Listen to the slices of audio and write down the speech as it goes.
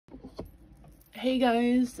Hey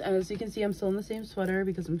guys, as you can see, I'm still in the same sweater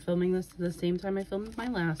because I'm filming this at the same time I filmed my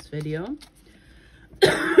last video.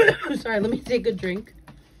 Sorry, let me take a drink.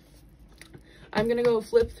 I'm gonna go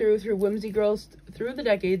flip through Whimsy Girls Through the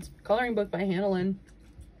Decades, coloring book by Hannah Lynn.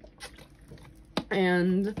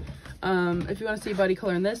 And if you want to see Buddy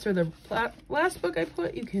coloring this or the last book I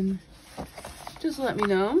put, you can just let me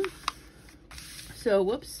know. So,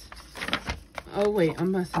 whoops. Oh wait,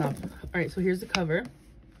 I'm messing up. Alright, so here's the cover.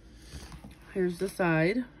 Here's the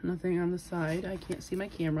side. Nothing on the side. I can't see my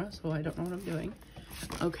camera, so I don't know what I'm doing.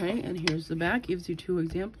 Okay, and here's the back. Gives you 2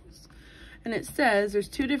 examples. And it says there's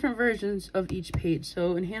 2 different versions of each page.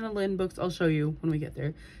 So in Hannah Lynn books, I'll show you when we get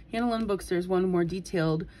there. Hannah Lynn books, there's one more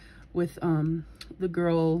detailed with the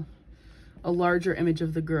girl, a larger image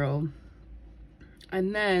of the girl.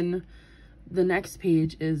 And then the next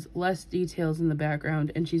page is less details in the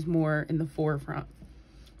background, and she's more in the forefront.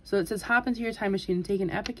 So it says, hop into your time machine and take an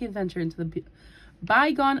epic adventure into the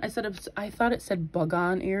bygone, I thought it said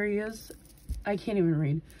bygone areas. I can't even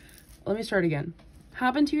read. Let me start again.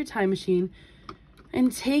 Hop into your time machine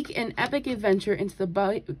and take an epic adventure into the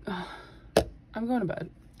I'm going to bed.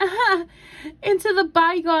 Into the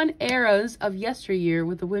bygone eras of yesteryear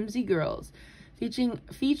with the Whimsy Girls.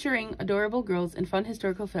 Featuring adorable girls in fun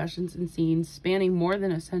historical fashions and scenes spanning more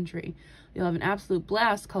than a century. You'll have an absolute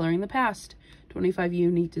blast coloring the past. 25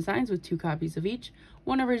 unique designs with 2 copies of each,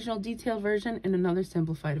 1 original detailed version and another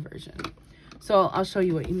simplified version. So I'll show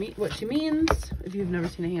you what she means. If you've never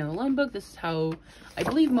seen a Hannah Lynn book, this is how I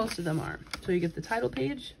believe most of them are. So you get the title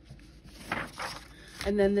page,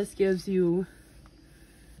 and then this gives you,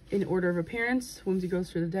 in order of appearance, Whimsy Girls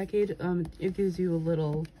Through the Decade. It gives you a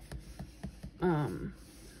little I'm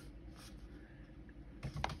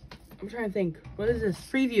trying to think, what is this?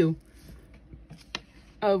 Preview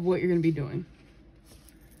of what you're going to be doing.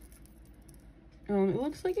 It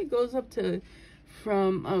looks like it goes up to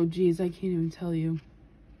from, oh geez, I can't even tell you.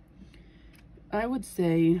 I would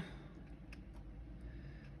say,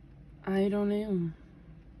 I don't know,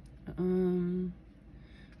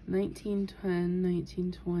 1910,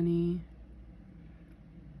 1920,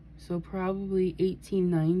 so probably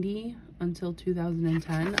 1890 until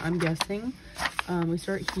 2010, I'm guessing. We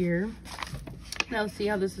start here. Now see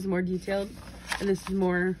how this is more detailed, and this is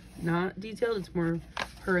more not detailed. It's more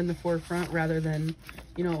her in the forefront rather than,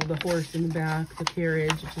 you know, the horse in the back, the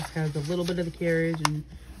carriage. It just has a little bit of the carriage and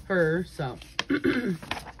her, so.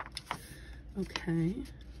 Okay.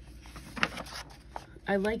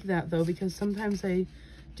 I like that though, because sometimes I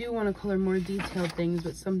do want to color more detailed things,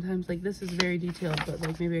 but sometimes, like, this is very detailed, but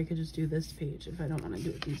like maybe I could just do this page if I don't want to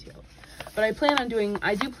do it detailed. But I do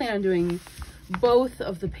plan on doing both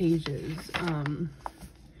of the pages.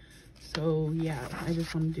 So yeah, I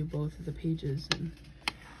just want to do both of the pages, and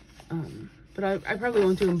but I probably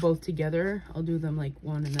won't do them both together. I'll do them like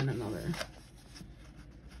one and then another,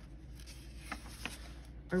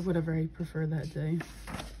 or whatever I prefer that day.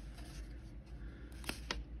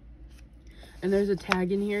 And there's a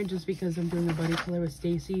tag in here just because I'm doing a buddy color with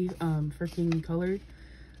Stacy for King Colored.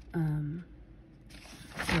 So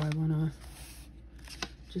I want to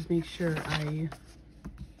just make sure I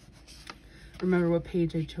remember what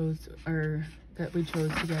page I chose, or that we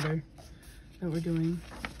chose together, that we're doing.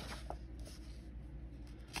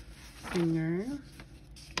 Singer.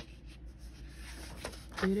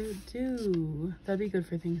 That'd be good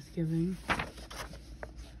for Thanksgiving.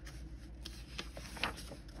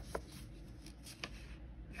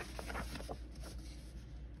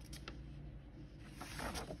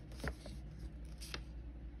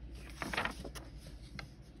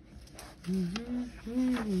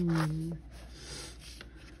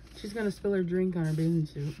 She's gonna spill her drink on her bathing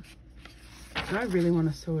suit. And I really want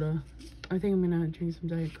a soda. I think I'm gonna drink some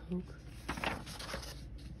Diet Coke.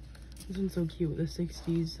 This one's so cute with the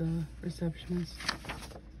 60s receptionist.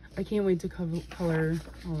 I can't wait to color.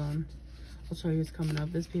 Hold on. I'll show you what's coming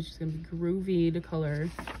up. This page is gonna be groovy to color.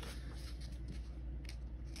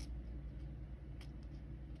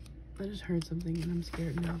 I just heard something and I'm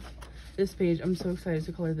scared now. This page, I'm so excited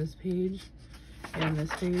to color this page and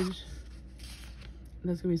this page.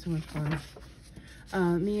 That's gonna be so much fun.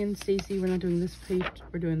 Me and Stacy, we're not doing this page,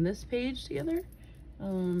 we're doing this page together.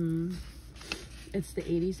 It's the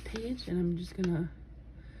 80s page, and I'm just gonna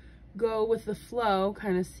go with the flow,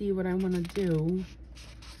 kind of see what I want to do.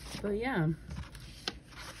 But yeah,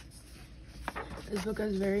 this book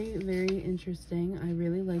is very, very interesting. I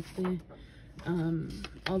really like the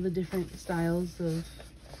all the different styles of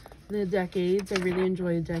the decades. I really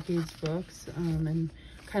enjoy decades books, and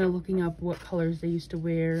kind of looking up what colors they used to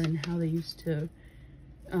wear and how they used to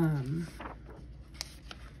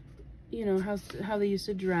you know, how they used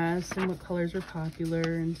to dress and what colors were popular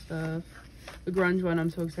and stuff. The grunge one, I'm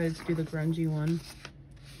so excited to do the grungy one.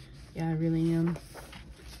 Yeah, I really am.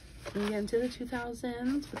 We get into the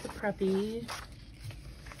 2000s with the preppy.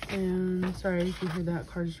 And sorry if you heard that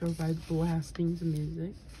car just drove by blasting some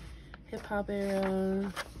music. Hip hop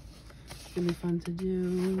era. It's gonna be fun to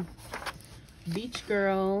do. Beach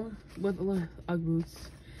girl with Ugg boots.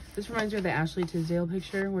 This reminds me of the Ashley Tisdale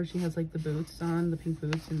picture where she has like the boots on, the pink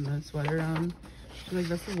boots and the sweater on. She's like,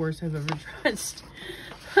 that's the worst I've ever dressed.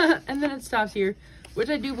 And then it stops here, which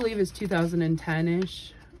I do believe is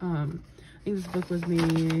 2010-ish. I think this book was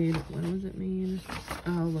made, when was it made?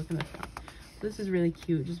 Oh, look at that. This is really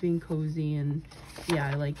cute, just being cozy, and yeah,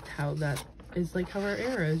 I liked how that is like how our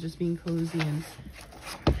era is, just being cozy and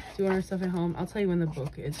doing our stuff at home. I'll tell you when the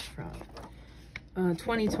book is from.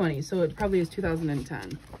 2020, so it probably is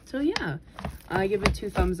 2010. So yeah, I give it 2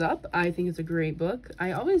 thumbs up. I think it's a great book.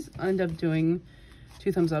 I always end up doing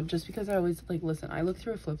 2 thumbs up just because I always like, listen, I look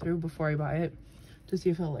through a flip through before I buy it to see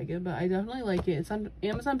if I like it, but I definitely like it. It's on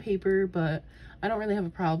Amazon paper, but I don't really have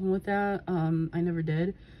a problem with that. I never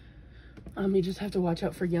did. You just have to watch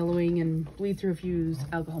out for yellowing and bleed through if you use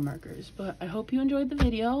alcohol markers. But I hope you enjoyed the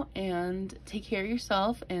video, and take care of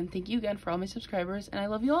yourself, and thank you again for all my subscribers, and I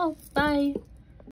love you all. Bye.